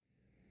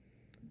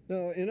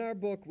Now, in our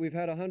book, We've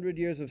Had 100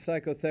 Years of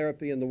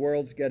Psychotherapy and the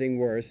World's Getting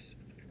Worse,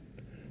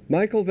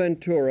 Michael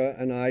Ventura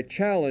and I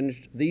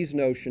challenged these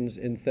notions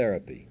in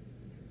therapy.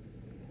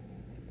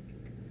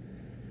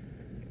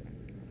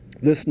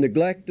 This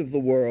neglect of the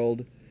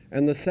world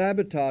and the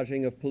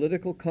sabotaging of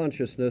political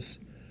consciousness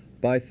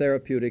by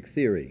therapeutic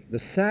theory. The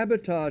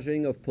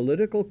sabotaging of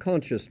political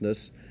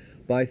consciousness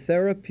by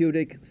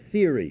therapeutic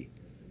theory.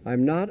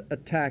 I'm not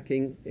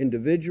attacking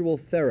individual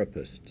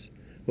therapists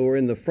who are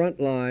in the front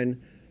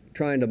line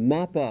trying to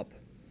mop up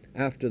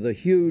after the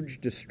huge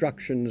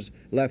destructions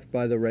left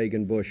by the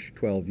Reagan-Bush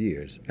 12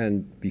 years,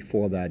 and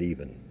before that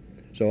even.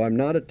 So I'm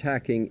not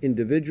attacking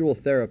individual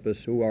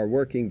therapists who are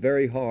working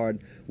very hard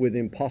with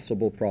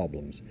impossible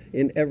problems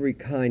in every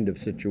kind of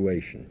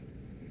situation.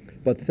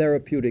 But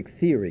therapeutic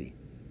theory,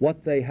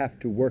 what they have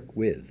to work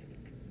with.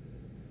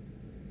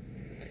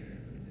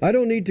 I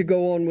don't need to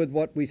go on with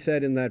what we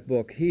said in that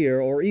book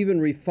here, or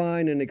even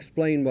refine and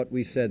explain what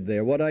we said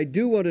there. What I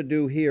do want to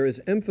do here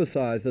is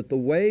emphasize that the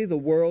way the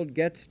world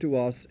gets to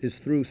us is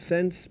through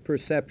sense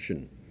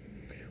perception,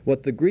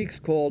 what the Greeks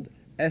called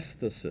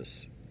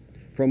aesthesis,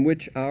 from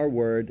which our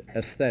word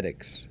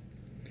aesthetics.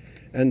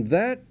 And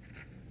that,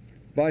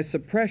 by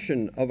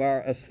suppression of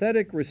our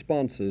aesthetic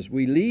responses,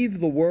 we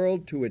leave the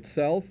world to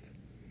itself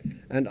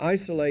and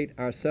isolate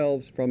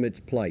ourselves from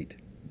its plight.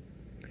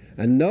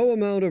 And no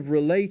amount of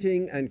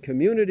relating and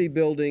community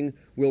building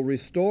will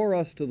restore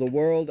us to the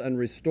world and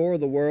restore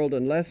the world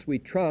unless we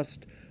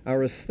trust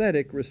our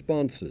aesthetic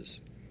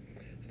responses.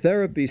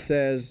 Therapy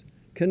says,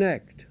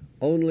 connect,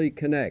 only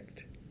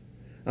connect.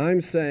 I'm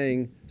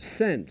saying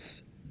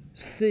sense,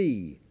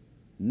 see,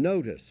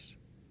 notice,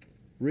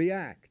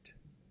 react,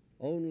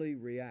 only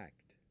react.